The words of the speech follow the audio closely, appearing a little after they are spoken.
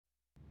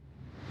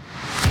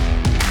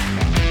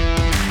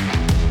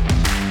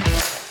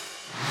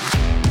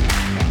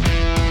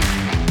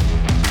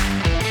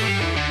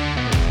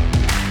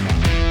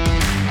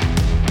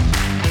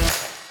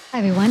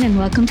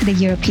welcome to the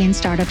European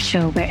Startup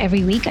Show, where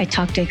every week I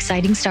talk to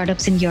exciting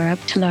startups in Europe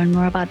to learn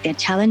more about their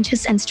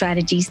challenges and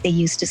strategies they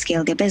use to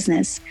scale their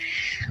business.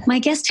 My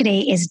guest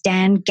today is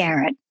Dan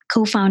Garrett,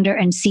 co-founder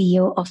and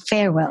CEO of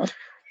Farewill.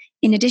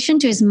 In addition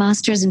to his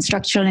master's in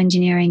structural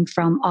engineering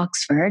from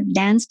Oxford,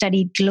 Dan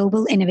studied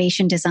global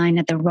innovation design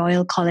at the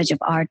Royal College of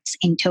Arts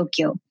in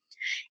Tokyo.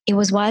 It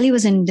was while he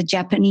was in the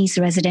Japanese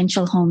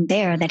residential home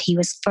there that he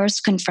was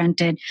first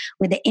confronted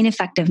with the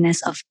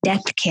ineffectiveness of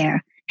death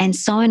care and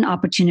saw an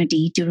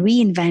opportunity to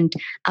reinvent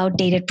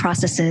outdated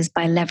processes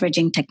by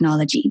leveraging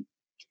technology.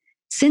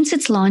 Since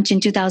its launch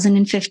in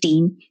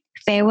 2015,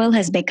 Farewill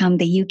has become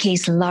the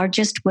UK's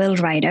largest will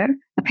writer.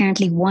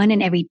 Apparently, 1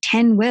 in every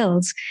 10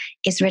 wills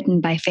is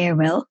written by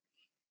Farewill,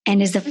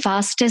 and is the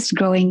fastest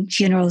growing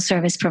funeral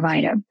service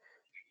provider.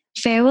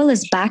 Farewill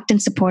is backed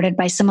and supported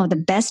by some of the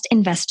best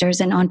investors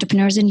and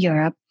entrepreneurs in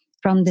Europe,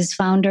 from the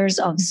founders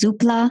of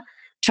Zoopla,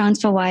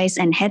 TransferWise,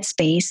 and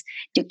Headspace,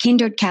 to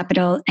Kindred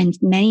Capital and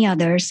many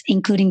others,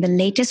 including the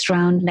latest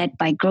round led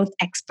by growth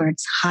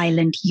experts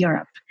Highland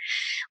Europe.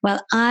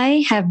 Well,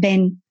 I have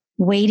been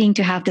waiting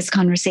to have this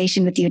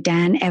conversation with you,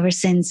 Dan, ever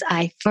since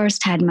I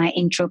first had my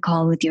intro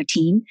call with your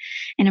team.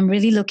 And I'm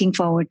really looking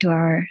forward to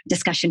our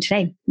discussion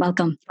today.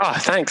 Welcome. Oh,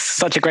 thanks.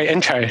 Such a great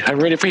intro. I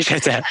really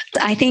appreciate it.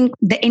 I think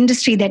the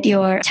industry that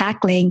you're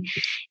tackling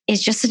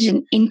is just such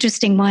an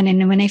interesting one.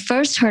 And when I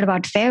first heard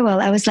about Farewill,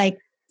 I was like,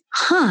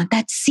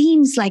 that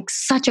seems like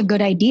such a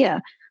good idea.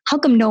 How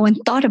come no one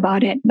thought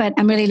about it? But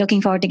I'm really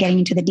looking forward to getting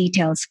into the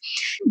details.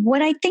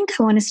 What I think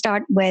I want to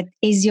start with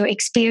is your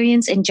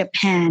experience in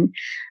Japan.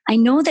 I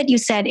know that you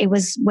said it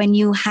was when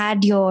you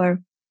had your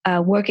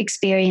work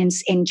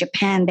experience in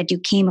Japan that you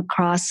came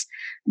across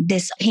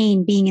this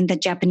pain being in the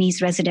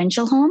Japanese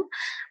residential home.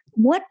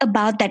 What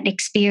about that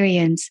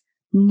experience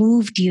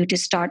moved you to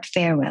start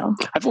Farewill?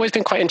 I've always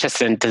been quite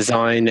interested in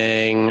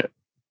designing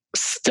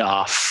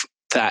stuff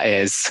that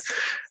is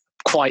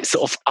quite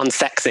sort of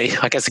unsexy,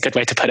 I guess a good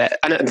way to put it.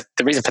 And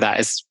the reason for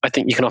that is I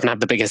think you can often have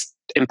the biggest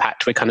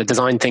impact with kind of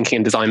design thinking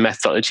and design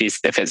methodologies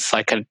if it's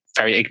like a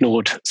very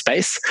ignored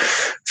space.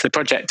 So the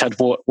project I'd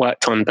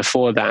worked on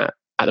before that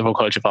at the Royal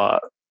College of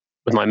Art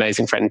with my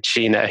amazing friend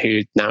Sheena,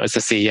 who now is the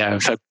CEO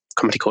of a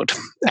company called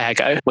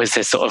Ergo, was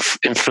this sort of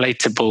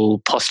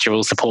inflatable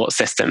postural support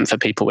system for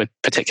people with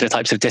particular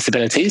types of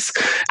disabilities.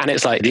 And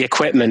it's like the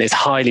equipment is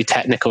highly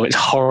technical, it's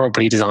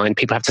horribly designed,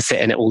 people have to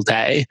sit in it all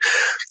day.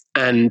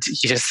 And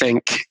you just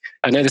think,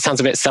 I know this sounds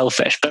a bit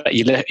selfish, but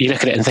you look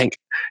at it and think,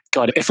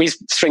 God, if we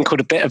sprinkled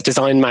a bit of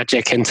design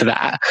magic into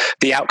that,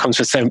 the outcomes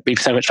would be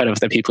so much better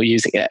for the people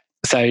using it.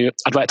 So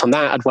I'd worked on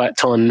that. I'd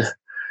worked on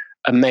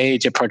a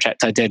major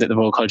project I did at the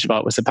Royal College of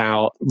Art was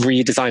about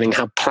redesigning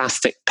how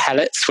plastic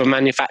pellets were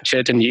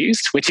manufactured and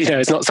used, which,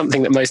 is not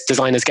something that most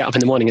designers get up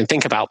in the morning and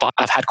think about. But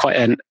I've had quite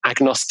an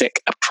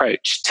agnostic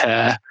approach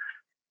to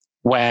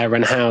where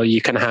and how you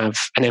can have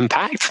an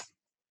impact.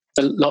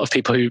 A lot of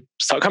people who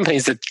start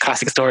companies, the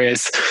classic story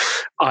is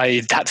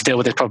I had to deal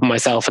with this problem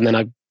myself and then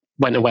I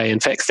went away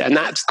and fixed it. And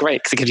that's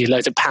great because it gives you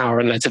loads of power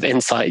and loads of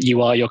insight.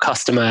 You are your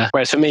customer.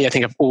 Whereas for me, I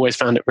think I've always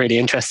found it really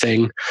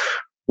interesting.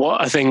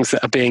 What are things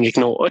that are being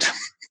ignored?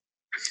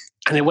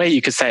 And in a way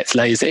you could say it's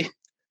lazy,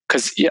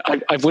 because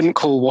I wouldn't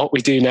call what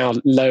we do now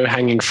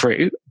low-hanging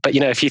fruit. But,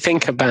 if you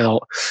think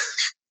about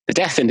the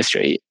death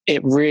industry,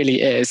 it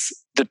really is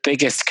the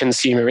biggest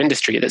consumer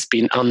industry that's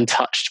been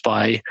untouched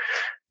by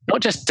not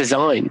just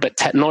design, but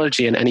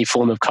technology and any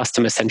form of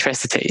customer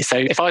centricity. So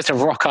if I was to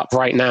rock up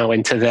right now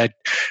into the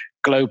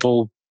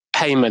global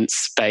payment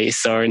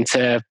space or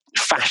into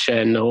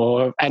fashion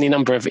or any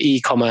number of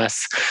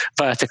e-commerce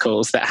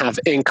verticals that have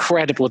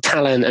incredible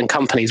talent and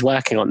companies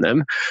working on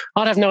them,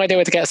 I'd have no idea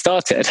where to get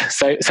started.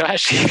 So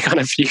actually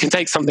you can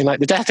take something like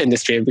the death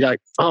industry and be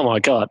like, oh my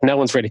God, no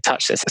one's really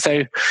touched this. So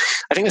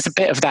I think there's a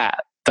bit of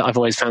that I've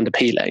always found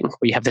appealing,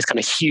 where you have this kind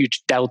of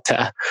huge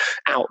delta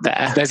out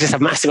there. There's just a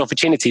massive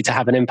opportunity to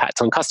have an impact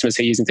on customers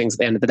who are using things at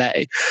the end of the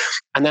day.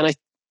 And then I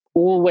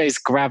always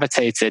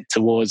gravitated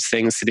towards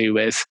things to do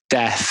with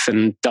death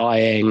and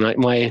dying.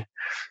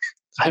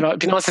 I've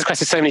been asked this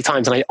question so many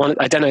times and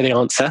I don't know the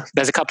answer.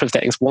 There's a couple of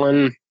things.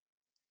 One,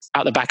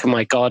 out the back of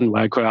my garden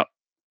where I grew up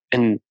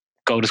in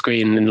Golders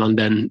Green in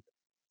London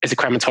is a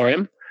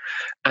crematorium.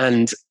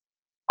 And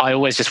I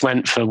always just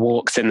went for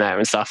walks in there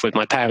and stuff with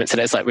my parents,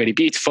 and it's like really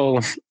beautiful.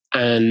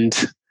 And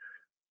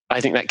I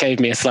think that gave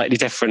me a slightly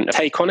different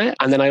take on it.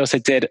 And then I also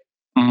did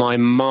my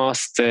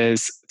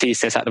master's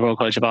thesis at the Royal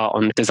College of Art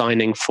on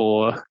designing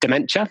for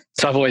dementia.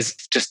 So I've always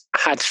just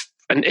had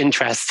an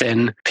interest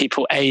in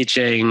people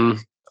aging.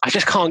 I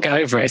just can't get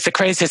over it. It's the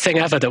craziest thing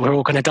ever that we're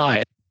all going to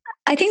die.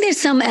 I think there's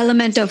some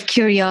element of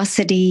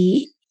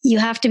curiosity. You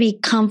have to be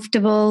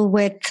comfortable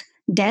with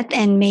death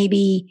and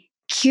maybe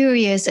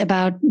curious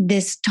about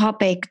this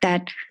topic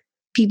that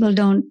people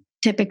don't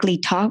typically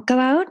talk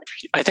about.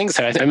 I think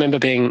so. I remember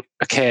being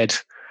a kid,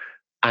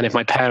 and if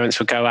my parents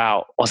would go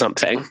out or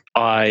something,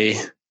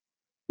 I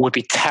would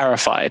be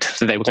terrified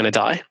that they were going to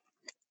die.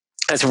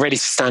 That's a really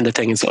standard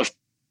thing in sort of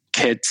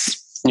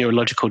kids'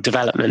 neurological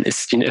development.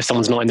 Is, if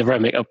someone's not in the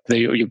room,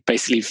 you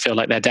basically feel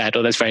like they're dead,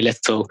 or there's very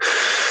little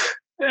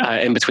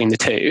in between the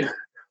two.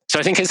 So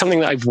I think it's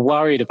something that I've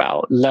worried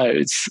about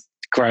loads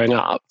growing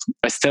up.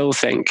 I still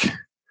think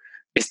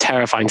it's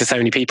terrifying to so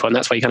many people, and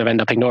that's why you kind of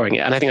end up ignoring it.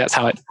 And I think that's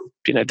how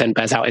it then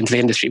bears out into the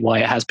industry, why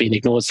it has been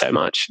ignored so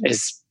much,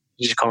 is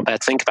you just can't bear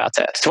to think about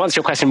it. To answer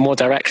your question more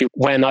directly,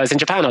 when I was in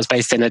Japan, I was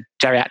based in a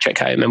geriatric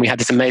home, and we had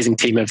this amazing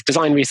team of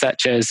design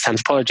researchers,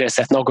 anthropologists,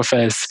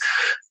 ethnographers,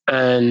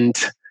 and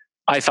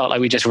I felt like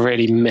we just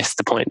really missed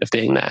the point of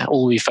being there.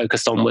 All we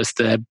focused on was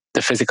the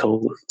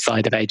physical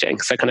side of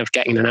aging. So kind of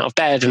getting in and out of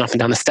bed and up and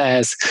down the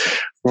stairs,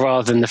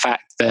 rather than the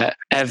fact that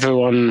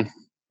everyone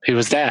who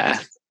was there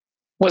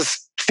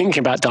was thinking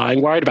about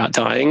dying, worried about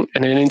dying,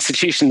 and in an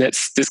institution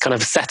that's kind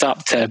of set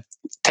up to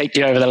take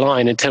you over the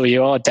line until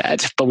you are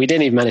dead. But we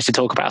didn't even manage to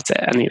talk about it.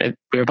 And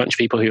we were a bunch of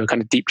people who were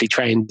kind of deeply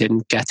trained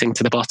in getting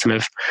to the bottom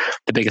of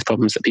the biggest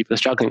problems that people are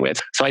struggling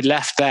with. So I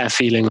left there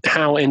feeling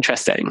how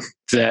interesting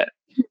that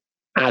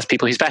as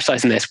people who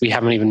specialize in this, we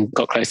haven't even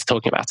got close to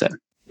talking about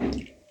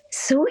it.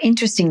 So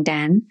interesting,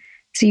 Dan.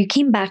 So you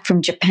came back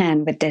from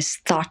Japan with this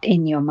thought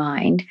in your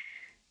mind.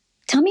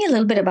 Tell me a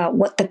little bit about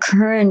what the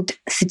current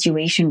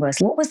situation was.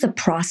 What was the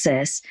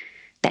process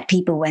that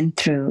people went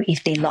through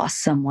if they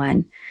lost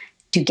someone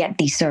to get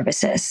these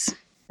services?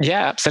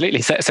 Yeah,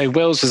 absolutely. So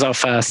Wills was our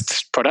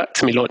first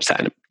product, and we launched that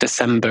in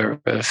December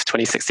of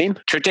 2016.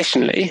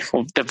 Traditionally,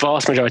 the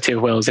vast majority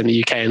of wills in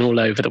the UK and all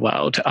over the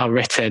world are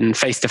written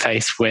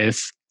face-to-face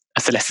with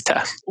a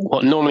solicitor.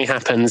 What normally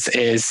happens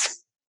is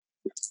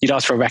you'd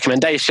ask for a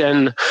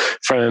recommendation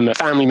from a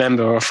family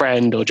member or a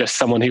friend, or just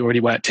someone who already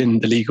worked in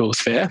the legal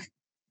sphere.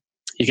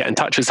 You get in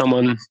touch with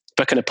someone,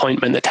 book an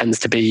appointment that tends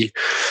to be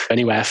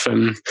anywhere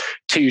from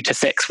 2 to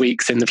 6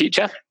 weeks in the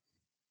future.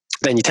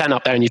 Then you turn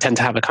up there and you tend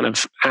to have a kind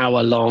of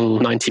hour-long,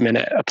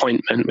 90-minute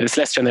appointment with a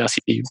solicitor, and they ask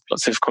you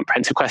lots of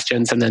comprehensive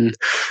questions, and then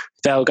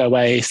they'll go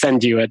away,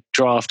 send you a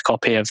draft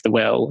copy of the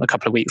will. A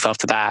couple of weeks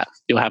after that,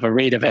 you'll have a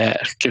read of it,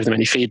 give them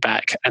any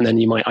feedback, and then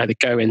you might either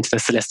go into the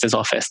solicitor's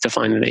office to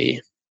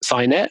finally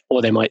sign it,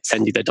 or they might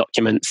send you the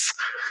documents.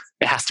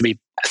 It has to be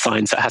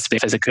signed, so it has to be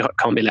physical, it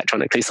can't be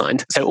electronically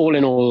signed. So all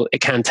in all,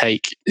 it can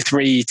take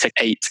 3 to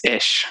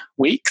 8-ish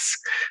weeks,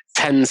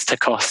 tends to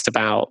cost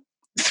about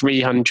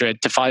 £300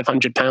 to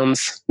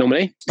 £500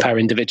 normally per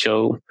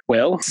individual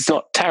will. It's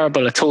not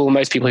terrible at all.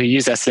 Most people who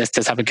use their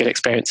solicitors have a good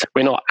experience.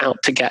 We're not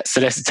out to get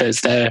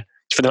solicitors. They're,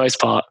 for the most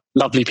part,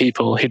 lovely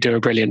people who do a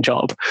brilliant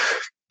job.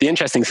 The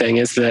interesting thing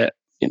is that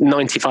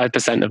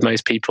 95% of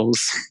most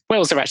people's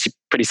wills are actually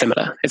pretty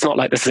similar. It's not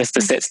like the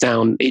solicitor sits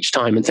down each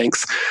time and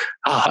thinks,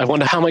 I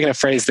wonder how am I going to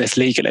phrase this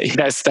legally?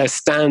 There's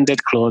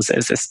standard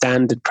clauses, there's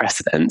standard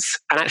precedents,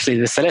 and actually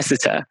the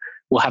solicitor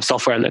will have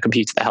software on the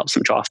computer that helps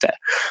them draft it.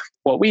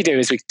 What we do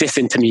is we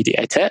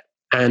disintermediate it,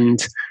 and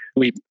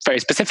we very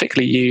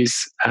specifically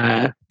use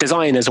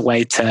design as a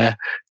way to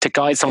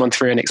guide someone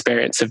through an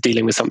experience of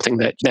dealing with something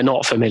that they're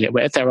not familiar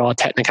with. There are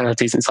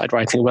technicalities inside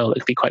writing a will that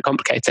can be quite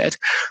complicated,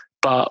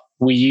 but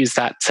we use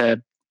that to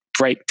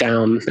break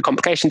down the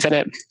complications in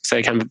it. So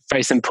you can have a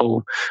very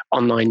simple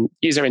online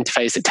user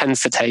interface. It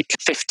tends to take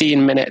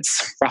 15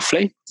 minutes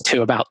roughly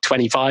to about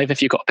 25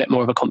 if you've got a bit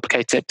more of a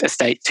complicated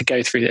estate to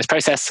go through this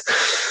process.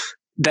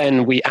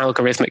 Then we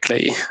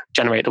algorithmically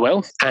generate the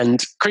will.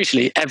 And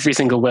crucially, every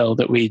single will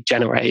that we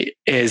generate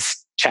is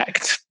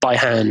checked by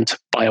hand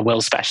by a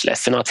will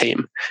specialist in our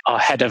team. Our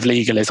head of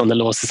legal is on the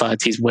Law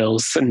Society's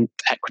Wills and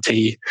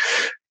Equity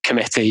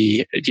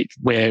Committee.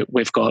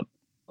 We've got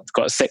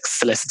 6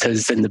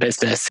 solicitors in the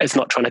business. It's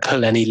not trying to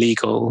pull any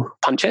legal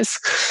punches.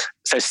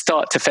 So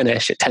start to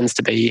finish, it tends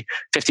to be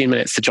 15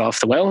 minutes to draft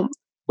the will.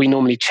 We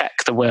normally check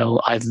the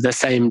will either the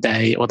same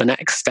day or the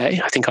next day.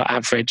 I think our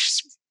average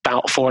is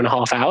about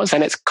 4.5 hours,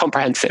 and it's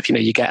comprehensive.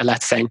 You get a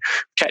letter saying,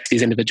 check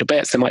these individual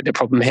bits, there might be a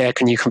problem here,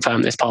 can you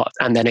confirm this part?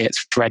 And then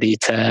it's ready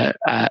to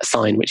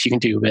sign, which you can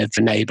do with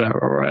a neighbour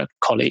or a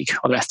colleague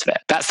or the rest of it.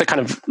 That's the kind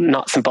of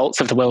nuts and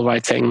bolts of the will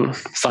writing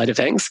side of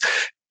things.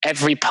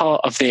 Every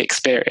part of the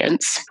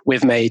experience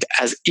we've made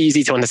as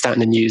easy to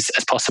understand and use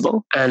as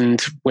possible.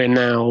 And we're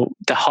now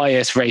the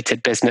highest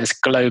rated business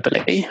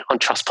globally on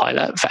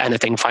Trustpilot for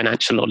anything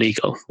financial or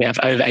legal. We have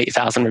over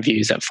 8,000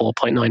 reviews at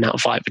 4.9 out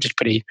of 5, which is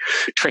pretty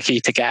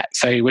tricky to get.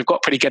 So we've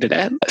got pretty good at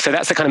it. So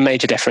that's the kind of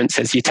major difference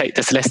is you take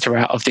the solicitor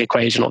out of the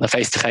equation or the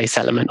face-to-face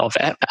element of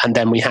it. And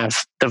then we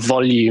have the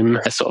volume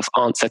as sort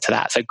of answer to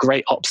that. So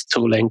great ops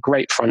tooling,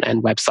 great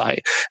front-end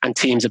website, and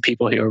teams of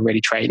people who are really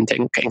trained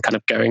in kind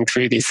of going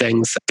through these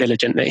things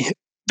diligently.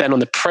 Then on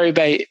the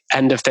probate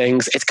end of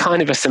things, it's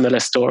kind of a similar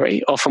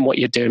story. Often what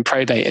you're doing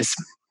probate is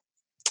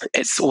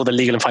it's all the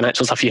legal and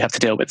financial stuff you have to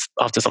deal with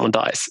after someone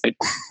dies. It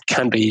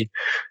can be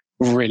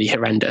really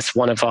horrendous.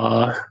 One of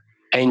our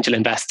angel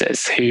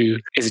investors, who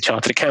is a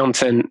chartered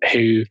accountant,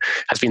 who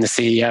has been the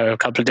CEO of a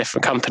couple of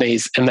different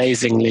companies,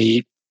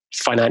 amazingly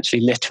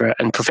financially literate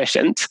and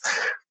proficient,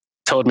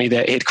 told me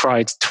that he'd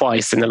cried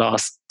twice in the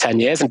last 10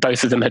 years, and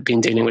both of them had been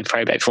dealing with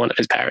probate for one of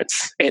his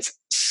parents. It's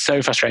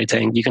so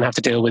frustrating. You can have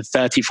to deal with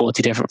 30,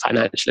 40 different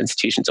financial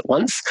institutions at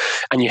once,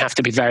 and you have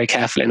to be very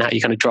careful in how you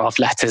kind of draft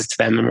letters to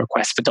them and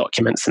request for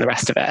documents and the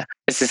rest of it.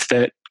 This is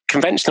the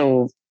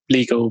conventional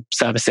legal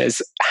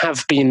services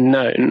have been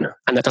known,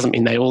 and that doesn't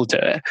mean they all do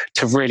it,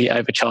 to really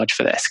overcharge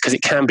for this, because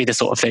it can be the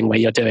sort of thing where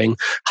you're doing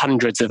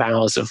hundreds of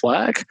hours of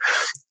work,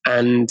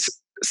 and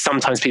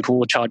sometimes people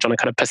will charge on a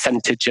kind of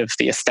percentage of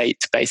the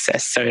estate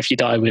basis. So if you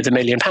die with £1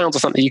 million or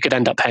something, you could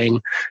end up paying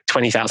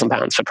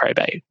 £20,000 for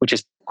probate, which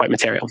is quite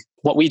material.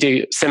 What we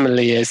do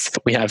similarly is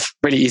we have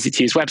really easy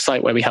to use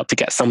website where we help to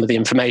get some of the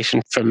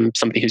information from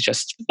somebody who's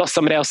just lost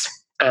somebody else.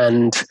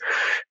 And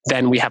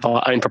then we have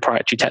our own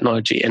proprietary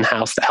technology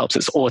in-house that helps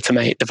us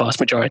automate the vast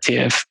majority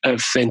of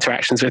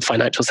interactions with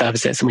financial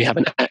services. And we have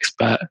an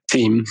expert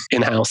team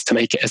in-house to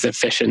make it as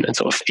efficient and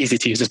sort of easy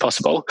to use as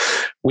possible.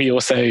 We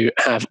also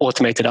have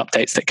automated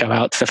updates that go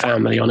out to the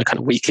family on a kind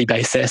of weekly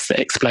basis that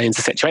explains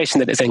the situation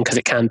that it's in, because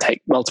it can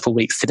take multiple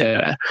weeks to do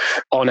it.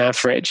 On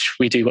average,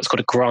 we do what's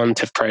called a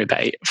grant of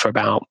probate for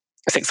about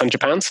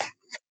 £600,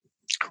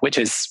 which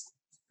is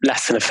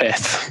less than a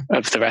fifth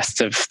of the rest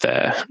of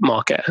the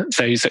market.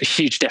 So it's a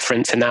huge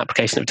difference in the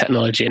application of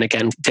technology and,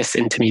 again,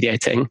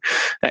 disintermediating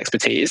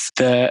expertise.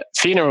 The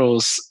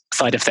funerals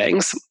side of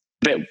things,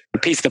 the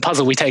piece of the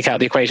puzzle we take out of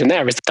the equation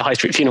there is the high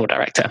street funeral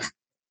director.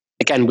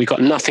 Again, we've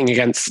got nothing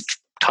against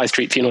high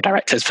street funeral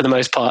directors. For the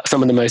most part,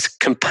 some of the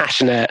most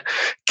compassionate,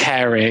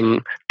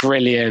 caring,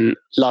 brilliant,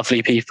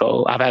 lovely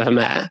people I've ever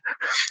met.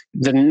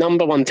 The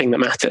number one thing that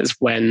matters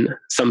when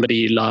somebody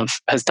you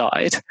love has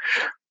died,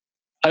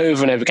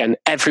 over and over again,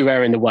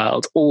 everywhere in the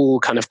world,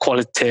 all kind of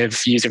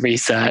qualitative user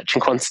research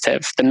and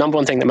quantitative, the number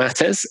one thing that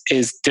matters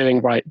is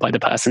doing right by the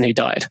person who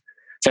died.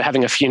 So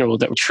having a funeral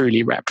that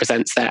truly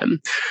represents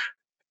them.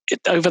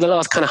 Over the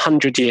last kind of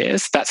 100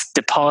 years, that's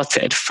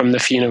departed from the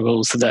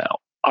funerals that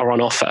are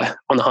on offer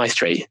on the high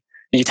street.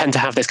 You tend to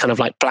have this kind of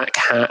like black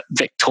hat,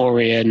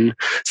 Victorian,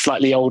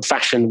 slightly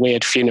old-fashioned,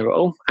 weird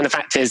funeral. And the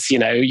fact is, you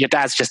know, your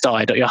dad's just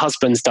died or your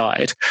husband's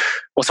died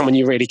or someone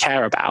you really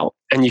care about,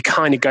 and you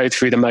kind of go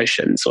through the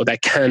motions, or there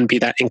can be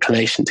that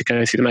inclination to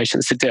go through the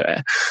motions to do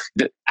it.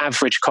 The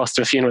average cost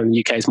of a funeral in the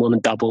UK has more than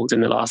doubled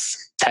in the last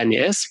 10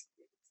 years.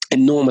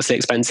 Enormously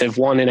expensive.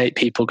 1 in 8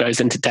 people goes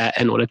into debt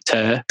in order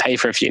to pay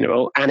for a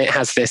funeral. And it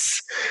has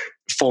this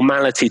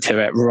formality to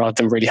it rather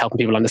than really helping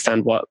people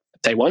understand what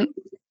they want.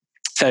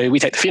 So we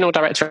take the funeral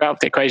director out of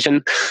the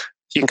equation.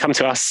 You can come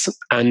to us,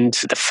 and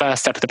the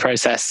first step of the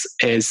process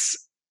is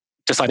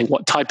deciding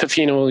what type of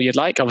funeral you'd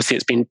like. Obviously,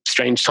 it's been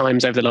strange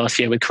times over the last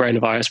year with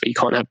coronavirus, but you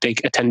can't have big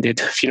attended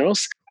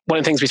funerals. One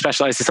of the things we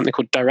specialize is something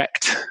called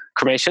direct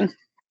cremation,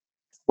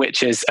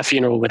 which is a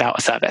funeral without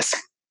a service.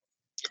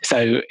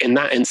 So in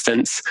that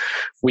instance,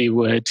 we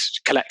would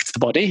collect the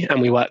body,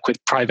 and we work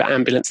with private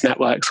ambulance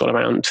networks all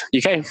around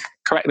UK,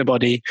 collect the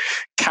body,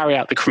 carry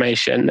out the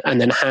cremation, and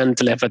then hand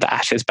deliver the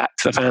ashes back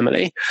to the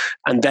family.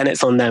 And then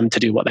it's on them to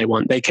do what they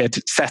want. They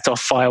could set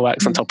off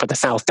fireworks on top of the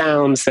South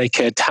Downs. They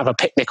could have a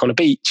picnic on a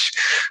beach.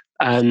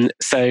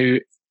 So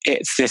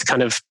it's this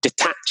kind of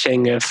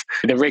detaching of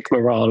the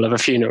rigmarole of a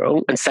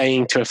funeral and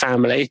saying to a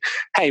family,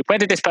 hey, where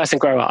did this person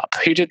grow up?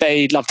 Who did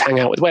they love to hang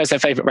out with? Where's their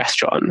favorite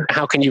restaurant?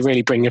 How can you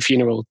really bring a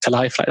funeral to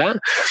life like that?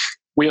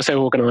 We also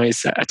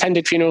organize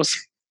attended funerals.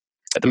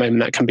 At the moment,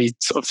 that can be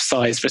sort of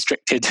size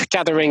restricted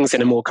gatherings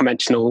in a more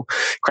conventional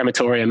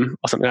crematorium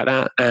or something like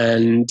that.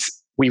 And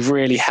we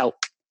really help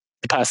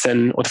the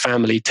person or the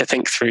family to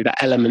think through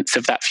the elements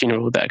of that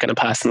funeral that are going to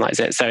personalize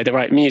it. So the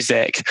right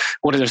music,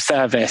 order of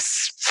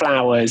service,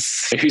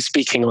 flowers, who's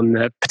speaking on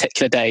the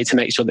particular day to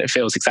make sure that it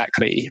feels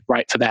exactly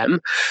right for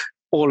them.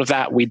 All of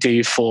that we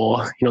do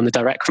for, on the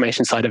direct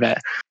cremation side of it,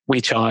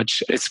 we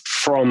charge, it's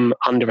from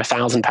under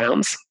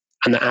 £1,000.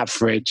 And the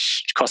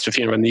average cost of a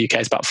funeral in the UK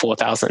is about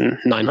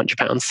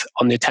 £4,900.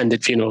 On the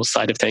attended funeral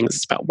side of things,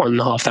 it's about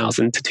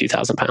 £1,500 to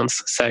 £2,000.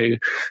 So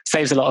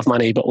saves a lot of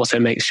money, but also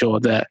makes sure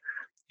that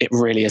it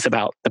really is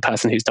about the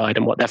person who's died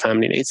and what their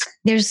family needs.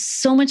 There's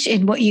so much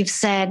in what you've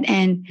said,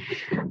 and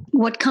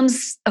what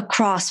comes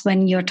across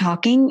when you're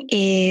talking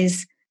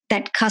is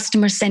that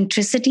customer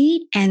centricity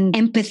and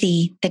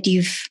empathy that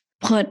you've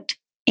put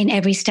in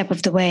every step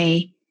of the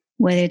way,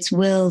 whether it's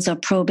wills or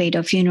probate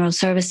or funeral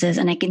services.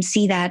 And I can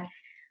see that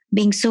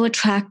being so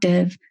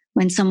attractive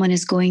when someone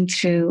is going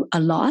through a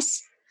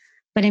loss.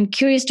 But I'm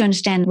curious to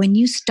understand, when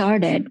you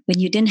started, when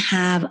you didn't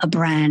have a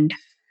brand,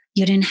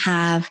 you didn't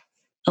have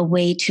a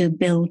way to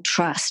build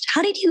trust, how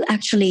did you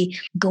actually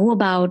go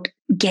about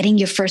getting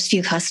your first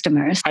few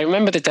customers? I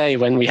remember the day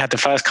when we had the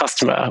first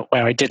customer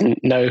where I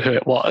didn't know who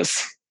it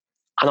was.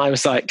 And I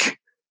was like,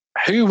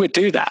 who would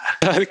do that?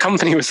 The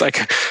company was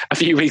like a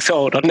few weeks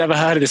old. I'd never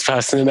heard of this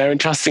person, and they're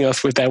entrusting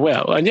us with their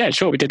will. And yeah,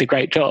 sure, we did a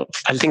great job.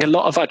 I think a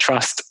lot of our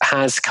trust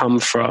has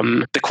come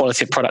from the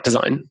quality of product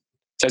design.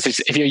 So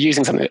if you're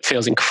using something that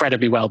feels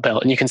incredibly well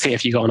built, and you can see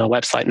if you go on our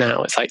website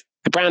now, it's like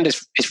the brand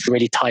is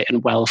really tight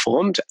and well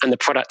formed, and the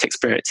product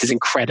experience is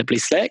incredibly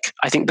slick.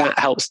 I think that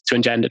helps to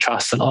engender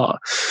trust a lot.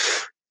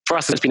 For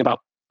us, it's been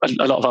about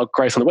a lot of our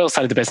growth on the will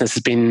side of the business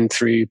has been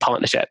through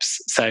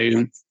partnerships.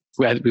 So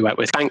where we work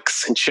with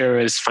banks,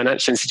 insurers,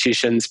 financial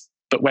institutions,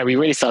 but where we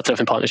really started off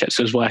in partnerships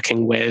was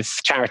working with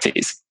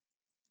charities.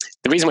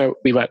 The reason why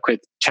we work with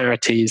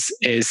charities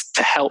is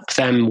to help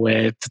them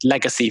with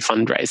legacy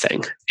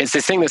fundraising. It's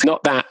this thing that's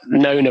not that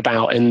known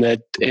about in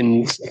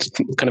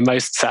kind of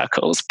most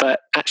circles, but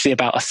actually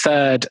about a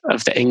third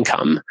of the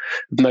income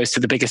of most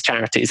of the biggest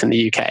charities in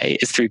the UK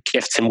is through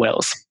gifts and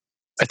wills.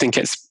 I think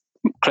it's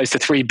close to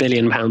 £3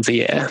 billion a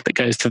year that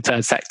goes to the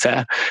third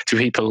sector to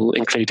people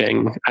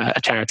including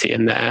a charity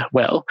in their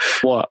will.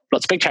 What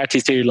lots of big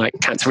charities do, like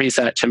Cancer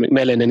Research and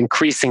Macmillan, and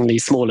increasingly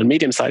small and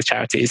medium-sized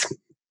charities,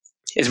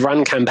 is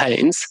run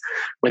campaigns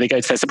where they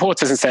go to their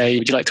supporters and say,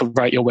 would you like to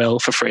write your will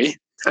for free?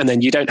 And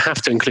then you don't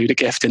have to include a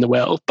gift in the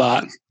will,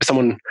 but if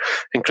someone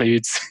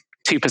includes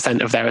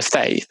 2% of their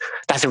estate,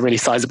 that's a really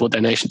sizable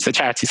donation to the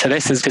charity. So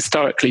this has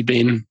historically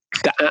been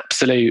the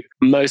absolute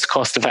most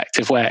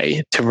cost-effective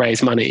way to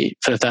raise money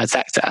for the third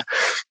sector.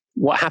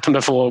 What happened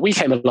before we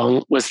came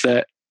along was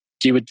that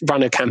you would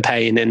run a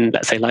campaign in,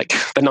 let's say, like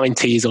the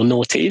 90s or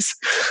noughties,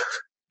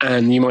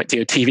 and you might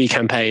do a TV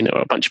campaign or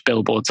a bunch of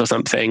billboards or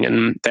something,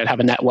 and they'd have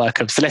a network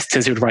of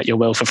solicitors who would write your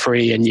will for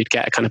free, and you'd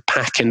get a kind of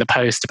pack in the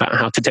post about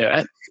how to do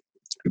it.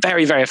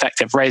 Very, very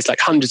effective, raised like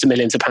hundreds of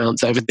millions of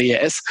pounds over the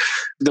years.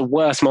 The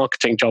worst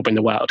marketing job in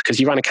the world, because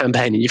you run a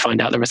campaign and you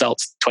find out the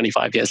results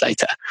 25 years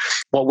later.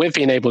 What we've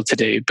been able to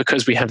do,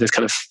 because we have this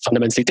kind of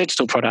fundamentally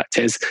digital product,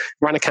 is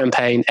run a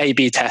campaign,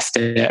 A/B test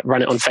it,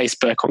 run it on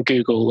Facebook, on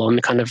Google, on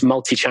the kind of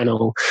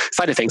multi-channel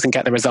side of things, and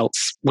get the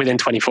results within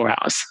 24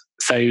 hours.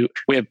 So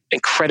we're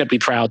incredibly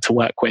proud to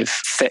work with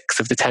 6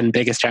 of the 10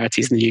 biggest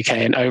charities in the UK.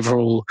 And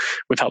overall,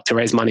 we've helped to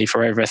raise money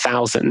for over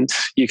 1,000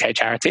 UK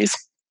charities.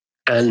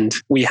 And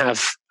we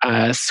have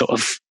a sort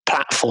of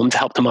platform to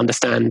help them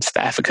understand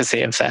the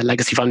efficacy of their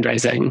legacy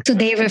fundraising. So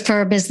they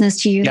refer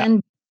business to you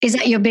then? Is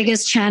that your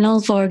biggest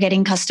channel for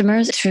getting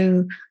customers,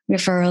 through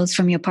referrals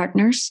from your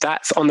partners?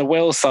 That's on the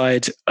will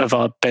side of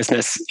our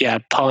business. Yeah,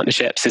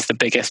 partnerships is the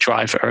biggest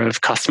driver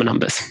of customer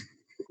numbers.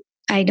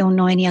 I don't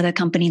know any other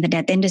company in the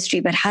death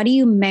industry, but how do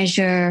you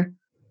measure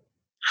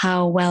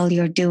how well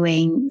you're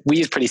doing? We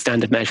use pretty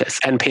standard measures.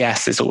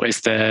 NPS is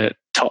always the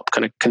top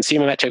kind of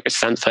consumer metric, which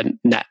stands for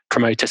Net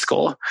Promoter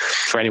Score.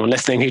 For anyone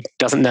listening who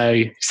doesn't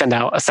know, send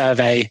out a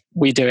survey.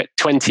 We do it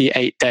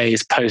 28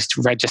 days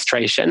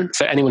post-registration.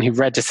 So anyone who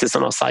registers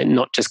on our site,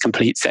 not just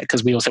completes it,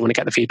 because we also want to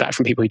get the feedback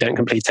from people who don't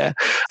complete it.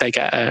 They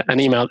get an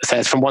email that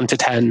says, from 1 to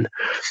 10,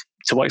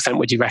 to what extent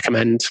would you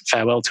recommend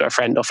Farewill to a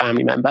friend or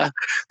family member?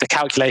 The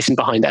calculation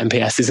behind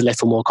NPS is a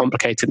little more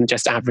complicated than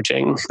just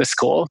averaging the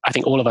score. I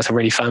think all of us are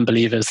really firm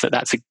believers that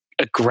that's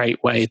a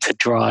great way to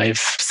drive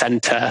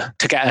center,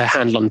 to get a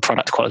handle on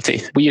product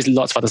quality. We use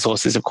lots of other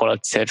sources of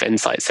qualitative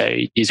insight, so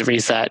user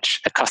research,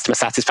 customer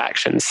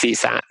satisfaction,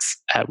 CSATs.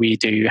 We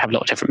do have a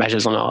lot of different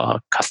measures on our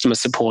customer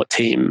support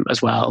team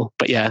as well.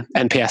 But yeah,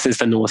 NPS is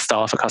the North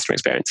Star for customer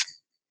experience.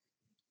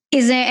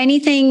 Is there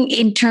anything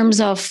in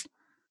terms of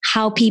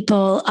how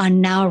people are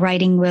now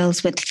writing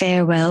wills with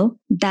Farewill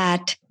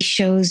that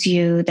shows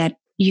you that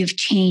you've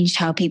changed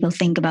how people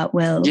think about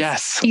wills?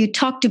 Yes. You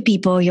talk to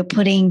people, you're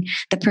putting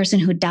the person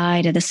who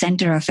died at the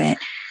center of it.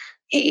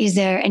 Is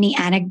there any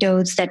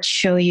anecdotes that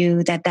show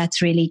you that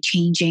that's really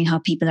changing how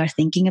people are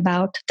thinking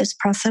about this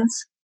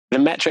process? The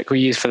metric we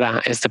use for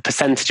that is the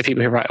percentage of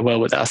people who write a will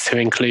with us who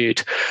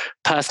include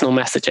personal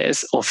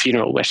messages or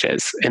funeral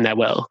wishes in their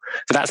will.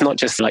 So that's not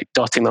just like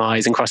dotting the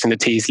I's and crossing the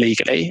T's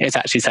legally. It's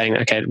actually saying,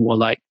 okay, well,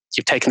 like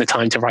you've taken the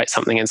time to write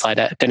something inside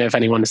it. Don't know if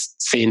anyone's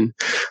seen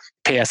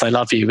P.S. I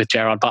Love You with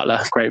Gerard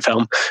Butler, great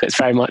film. It's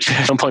very much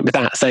on point with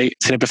that. So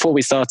before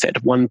we started,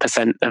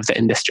 1% of the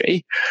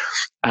industry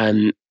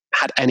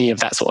had any of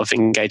that sort of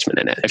engagement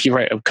in it. If you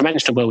wrote a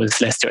conventional will with a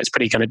solicitor, it's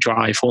pretty kind of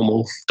dry,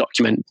 formal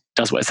document,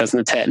 does what it says in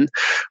the tin.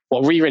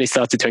 What we really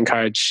started to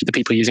encourage the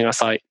people using our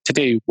site to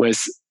do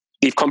was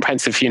leave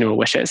comprehensive funeral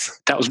wishes.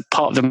 That was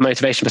part of the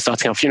motivation for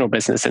starting our funeral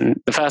business in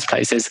the first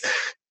place. Is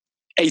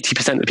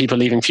 80% of the people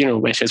leaving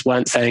funeral wishes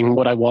weren't saying,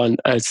 what I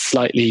want a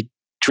slightly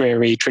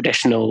dreary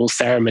traditional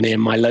ceremony in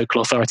my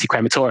local authority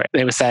crematorium.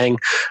 They were saying,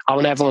 I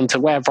want everyone to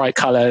wear bright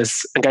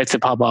colours and go to the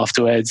pub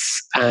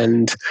afterwards,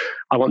 and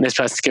I want this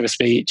person to give a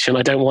speech, and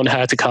I don't want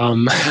her to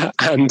come.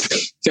 And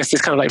just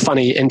this kind of like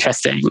funny,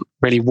 interesting,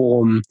 really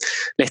warm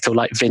little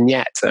like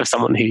vignette of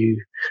someone who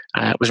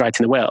was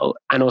writing the will.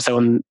 And also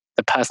on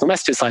the personal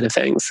messages side of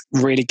things,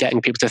 really getting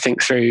people to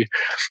think through,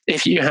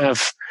 if you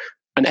have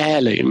an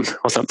heirloom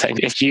or something,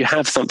 if you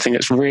have something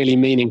that's really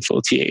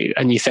meaningful to you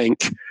and you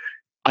think,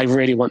 I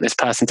really want this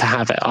person to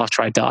have it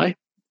after I die.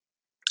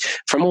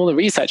 From all the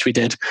research we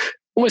did,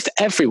 almost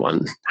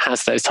everyone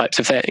has those types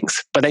of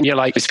things. But then you're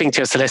like, you're speaking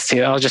to a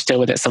solicitor, I'll just deal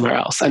with it somewhere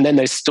else. And then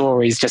those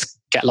stories just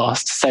get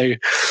lost. So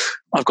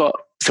I've got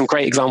some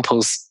great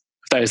examples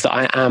of those that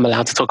I am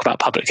allowed to talk about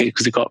publicly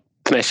because we've got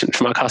permission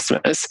from our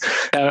customers.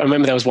 I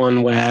remember there was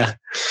one where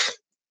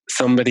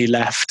somebody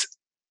left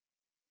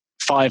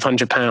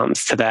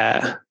 £500 to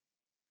their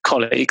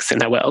colleagues in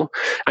their will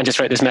and just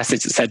wrote this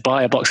message that said,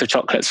 buy a box of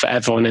chocolates for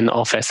everyone in the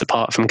office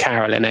apart from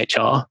Carol in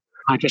HR.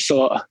 I just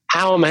thought,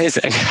 how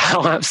amazing,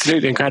 how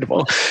absolutely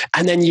incredible.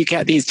 And then you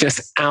get these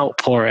just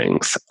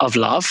outpourings of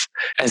love.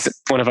 As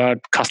one of our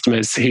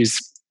customers who's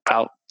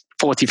about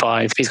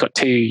 45, he's got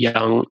 2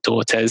 young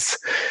daughters.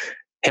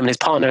 Him and his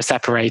partner are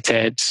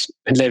separated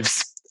and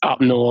lives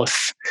up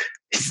north.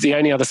 The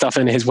only other stuff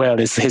in his will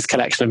is his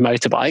collection of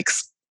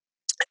motorbikes.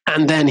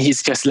 And then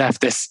he's just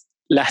left this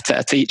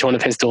letter to each one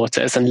of his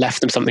daughters and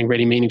left them something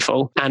really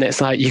meaningful. And it's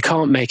like, you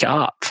can't make it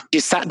up. You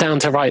sat down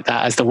to write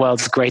that as the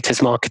world's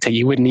greatest marketer,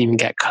 you wouldn't even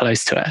get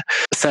close to it.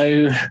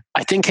 So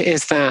I think it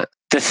is that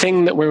the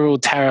thing that we're all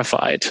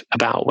terrified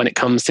about when it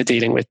comes to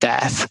dealing with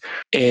death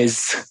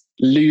is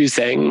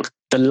losing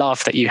the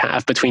love that you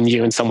have between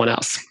you and someone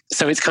else.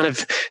 So it's kind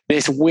of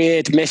this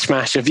weird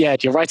mishmash of, yeah,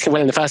 you're writing a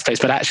will in the first place,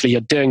 but actually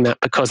you're doing that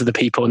because of the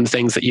people and the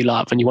things that you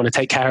love and you want to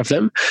take care of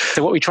them.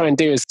 So what we try and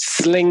do is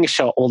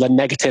slingshot all the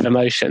negative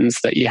emotions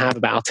that you have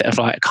about it of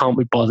like, I can't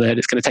be bothered,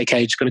 it's going to take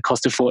age, it's going to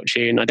cost a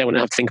fortune, I don't want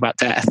to have to think about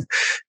death,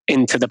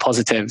 into the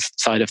positive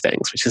side of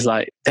things, which is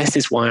like, this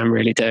is why I'm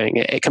really doing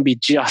it. It can be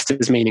just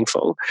as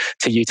meaningful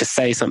to you to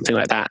say something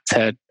like that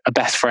to a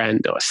best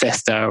friend or a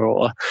sister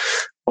or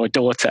a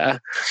daughter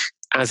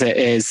as it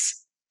is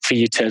for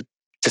you to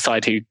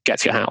decide who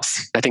gets your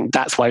house. I think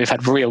that's why we've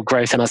had real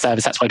growth in our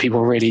service. That's why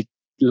people really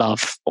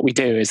love what we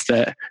do, is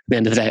that at the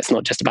end of the day, it's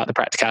not just about the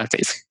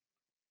practicalities.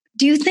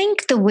 Do you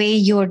think the way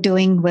you're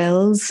doing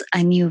wills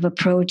and you've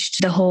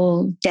approached the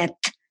whole death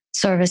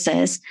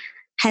services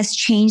has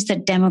changed the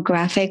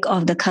demographic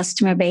of the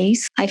customer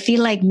base? I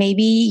feel like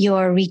maybe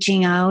you're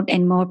reaching out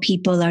and more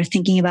people are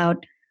thinking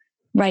about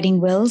writing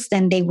wills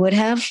than they would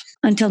have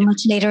until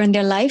much later in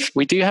their life.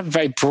 We do have a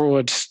very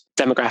broad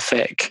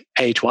demographic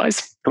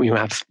age-wise. We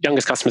have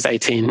youngest customers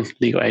 18,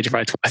 legal age of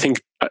writing. I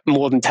think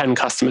more than 10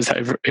 customers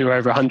who are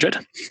over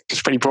 100.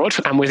 It's pretty broad.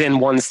 And within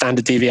one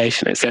standard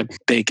deviation, it's a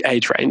big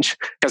age range.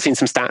 I've seen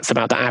some stats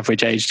about the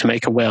average age to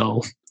make a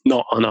will,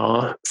 not on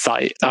our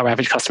site. Our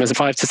average customers are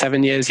 5 to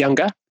 7 years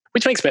younger,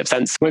 which makes a bit of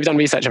sense. We've done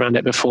research around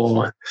it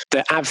before.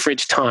 The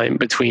average time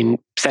between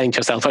saying to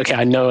yourself, okay,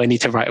 I know I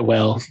need to write a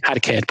will, had a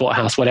kid, bought a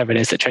house, whatever it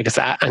is that triggers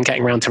that, and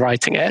getting around to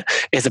writing it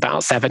is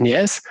about 7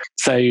 years.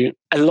 So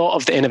a lot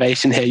of the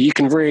innovation here, you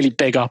can really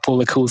big up all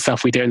the cool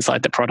stuff we do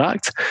inside the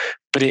product,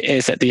 but it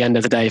is at the end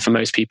of the day for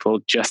most people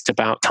just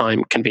about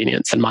time,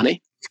 convenience, and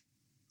money.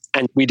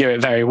 And we do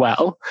it very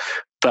well,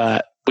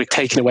 but we're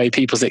taking away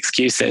people's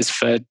excuses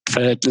for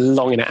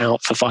longing it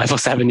out for 5 or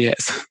 7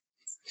 years.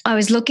 I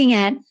was looking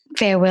at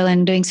Farewill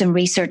and doing some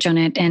research on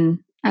it, and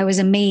I was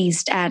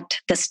amazed at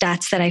the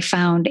stats that I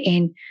found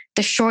in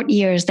the short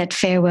years that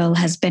Farewill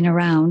has been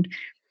around.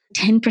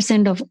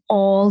 10% of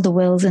all the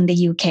wills in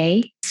the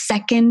UK,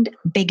 second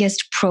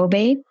biggest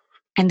probate,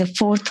 and the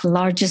 4th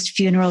largest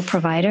funeral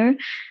provider.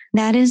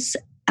 That is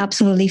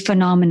absolutely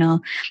phenomenal.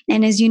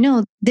 And as you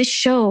know, this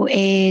show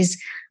is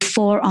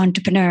for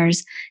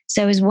entrepreneurs.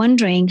 So I was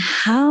wondering,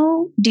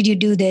 how did you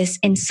do this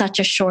in such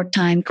a short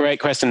time? Great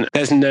question.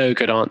 There's no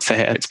good answer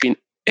here. It's been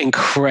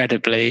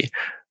incredibly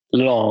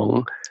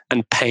long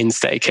and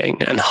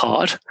painstaking and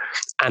hard.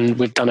 And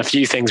we've done a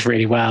few things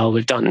really well.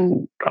 We've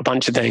done a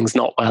bunch of things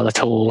not well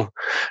at all.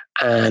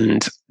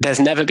 And there's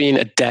never been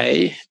a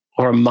day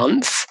or a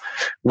month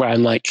where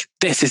I'm like,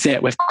 this is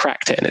it, we've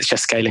cracked it, and it's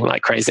just scaling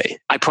like crazy.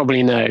 I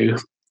probably know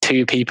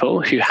 2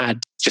 people who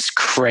had just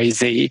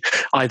crazy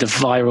either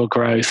viral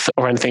growth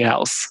or anything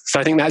else. So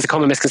I think that's a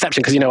common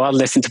misconception because, I'll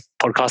listen to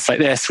podcasts like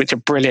this, which are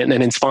brilliant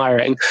and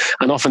inspiring.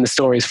 And often the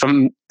stories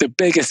from the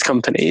biggest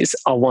companies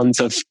are ones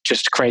of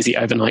just crazy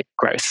overnight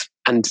growth.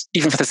 And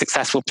even for the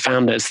successful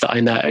founders that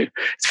I know,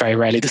 it's very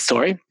rarely the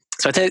story.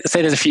 So I'd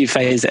say there's a few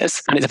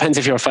phases, and it depends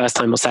if you're a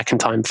first-time or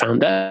second-time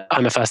founder.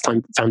 I'm a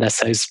first-time founder,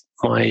 so is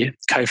my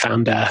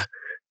co-founder.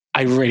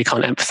 I really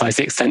can't emphasize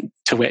the extent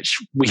to which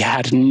we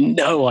had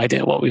no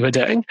idea what we were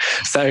doing.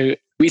 So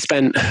we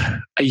spent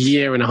a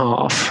year and a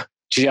half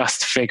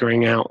just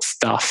figuring out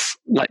stuff,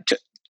 like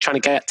trying to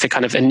get to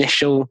kind of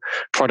initial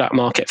product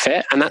market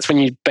fit. And that's when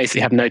you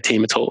basically have no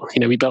team at all.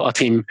 We built our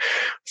team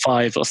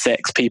 5 or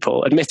 6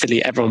 people.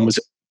 Admittedly, everyone was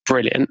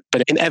brilliant,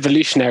 but in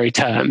evolutionary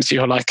terms,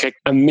 you're like an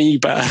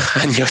amoeba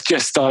and you're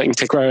just starting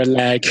to grow a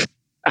leg.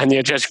 And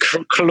you're just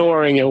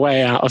clawing your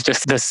way out of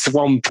just the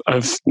swamp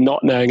of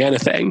not knowing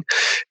anything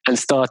and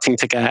starting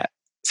to get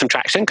some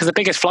traction. Because the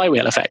biggest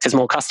flywheel effect is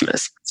more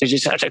customers. So you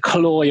just have to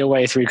claw your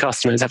way through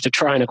customers, have to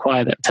try and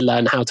acquire them to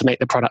learn how to make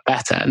the product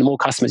better. And the more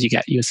customers you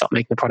get, you start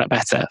making the product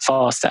better,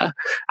 faster.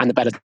 And the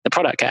better the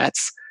product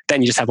gets,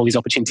 then you just have all these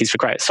opportunities for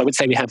growth. So I would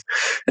say we have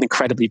an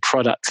incredibly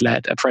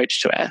product-led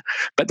approach to it.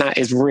 But that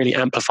is really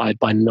amplified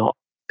by not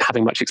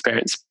having much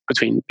experience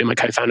between my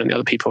co-founder and the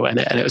other people in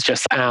it. And it was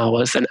just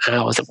hours and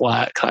hours of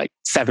work, like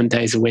 7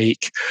 days a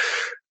week.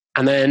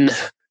 And then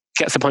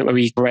gets to the point where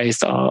we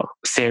raised our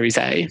Series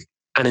A.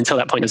 And until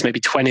that point, there's maybe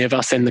 20 of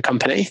us in the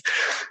company.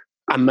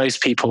 And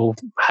most people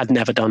had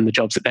never done the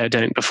jobs that they were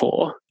doing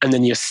before. And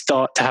then you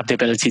start to have the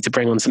ability to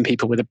bring on some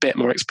people with a bit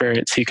more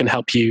experience who can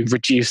help you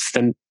reduce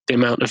the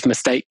amount of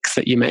mistakes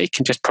that you make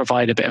and just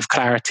provide a bit of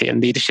clarity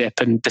and leadership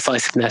and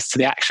decisiveness to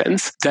the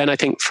actions. Then I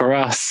think for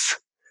us,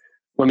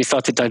 when we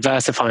started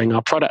diversifying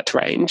our product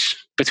range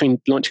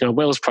between launching our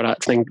wills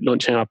product and then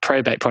launching our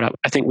probate product,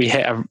 I think we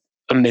hit a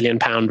 £1 million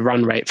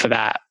run rate for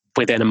that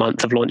within a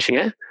month of launching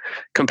it,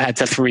 compared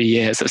to 3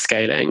 years of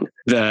scaling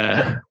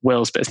the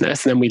wills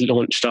business. And then we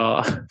launched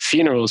our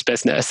funerals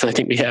business, and I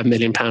think we hit a £1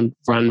 million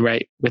run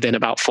rate within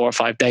about 4 or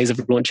 5 days of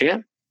launching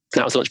it.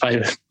 That was launched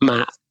by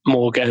Matt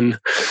Morgan,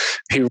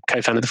 who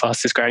co-founded the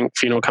fastest growing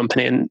funeral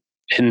company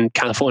in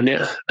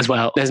California as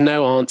well. There's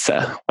no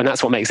answer, and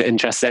that's what makes it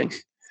interesting.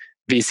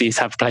 VCs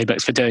have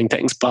playbooks for doing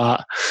things,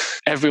 but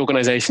every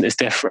organization is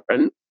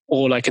different.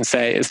 All I can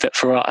say is that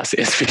for us,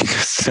 it's been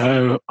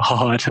so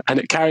hard, and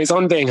it carries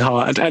on being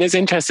hard, and it's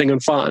interesting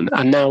and fun.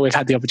 And now we've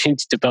had the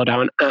opportunity to build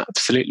out an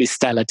absolutely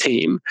stellar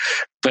team.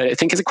 But I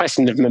think it's a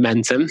question of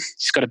momentum. You've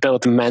just got to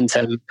build the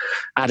momentum,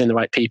 add in the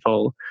right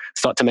people,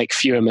 start to make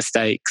fewer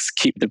mistakes,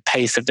 keep the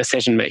pace of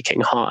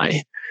decision-making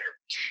high.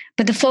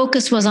 But the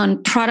focus was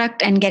on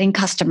product and getting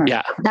customers.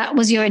 Yeah. That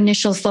was your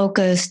initial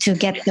focus to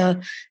get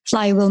the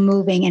flywheel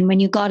moving. And when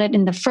you got it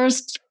in the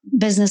first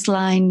business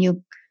line,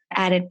 you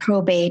added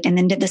probate and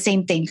then did the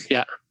same thing.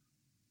 Yeah.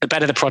 The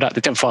better the product,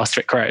 the faster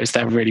it grows.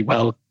 They're really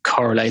well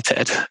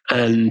correlated.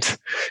 And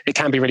it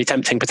can be really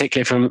tempting,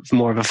 particularly from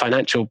more of a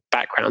financial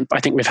background. I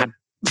think we've had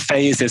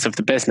phases of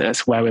the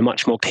business where we're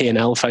much more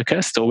P&L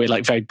focused, or we're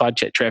like very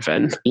budget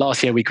driven.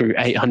 Last year we grew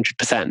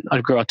 800%.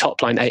 I grew our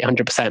top line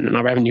 800% and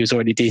our revenue is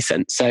already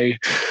decent. So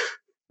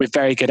we're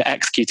very good at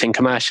executing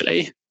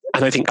commercially.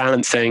 And I think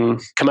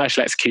balancing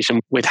commercial execution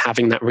with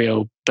having that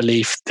real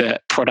belief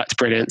that product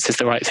brilliance is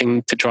the right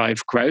thing to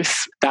drive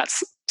growth.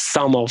 That's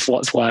some of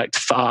what's worked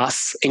for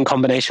us in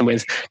combination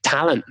with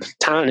talent.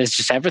 Talent is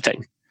just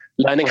everything.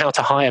 Learning how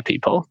to hire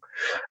people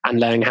and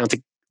learning how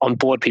to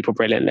onboard people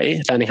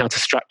brilliantly, learning how to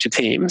structure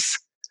teams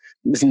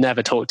is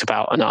never talked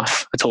about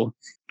enough at all.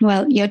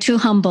 Well, you're too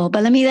humble.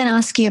 But let me then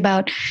ask you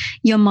about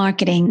your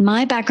marketing.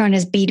 My background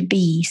is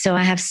B2B, so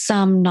I have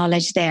some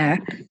knowledge there.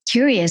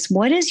 Curious,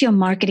 what is your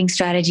marketing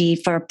strategy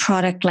for a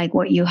product like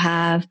what you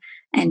have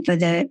and for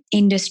the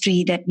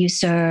industry that you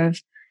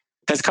serve?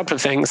 There's a couple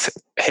of things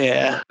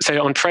here.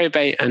 So on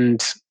probate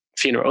and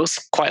funerals,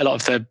 quite a lot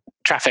of the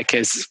traffic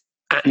is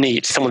at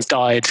need. Someone's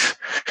died,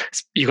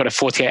 you've got a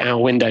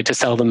 48-hour window to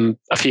sell them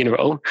a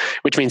funeral,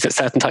 which means that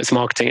certain types of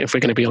marketing, if we're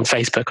going to be on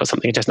Facebook or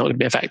something, it's just not going to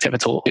be effective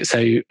at all.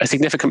 So a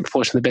significant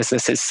proportion of the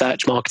business is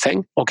search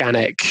marketing,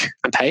 organic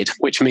and paid,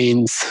 which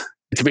means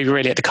to be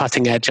really at the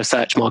cutting edge of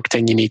search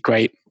marketing, you need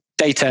great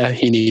data,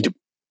 you need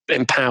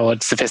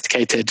empowered,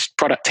 sophisticated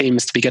product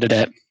teams to be good at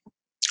it.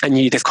 And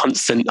you need this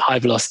constant high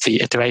velocity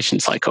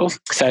iteration cycle.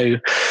 So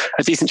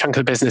a decent chunk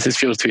of the business is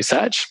fueled through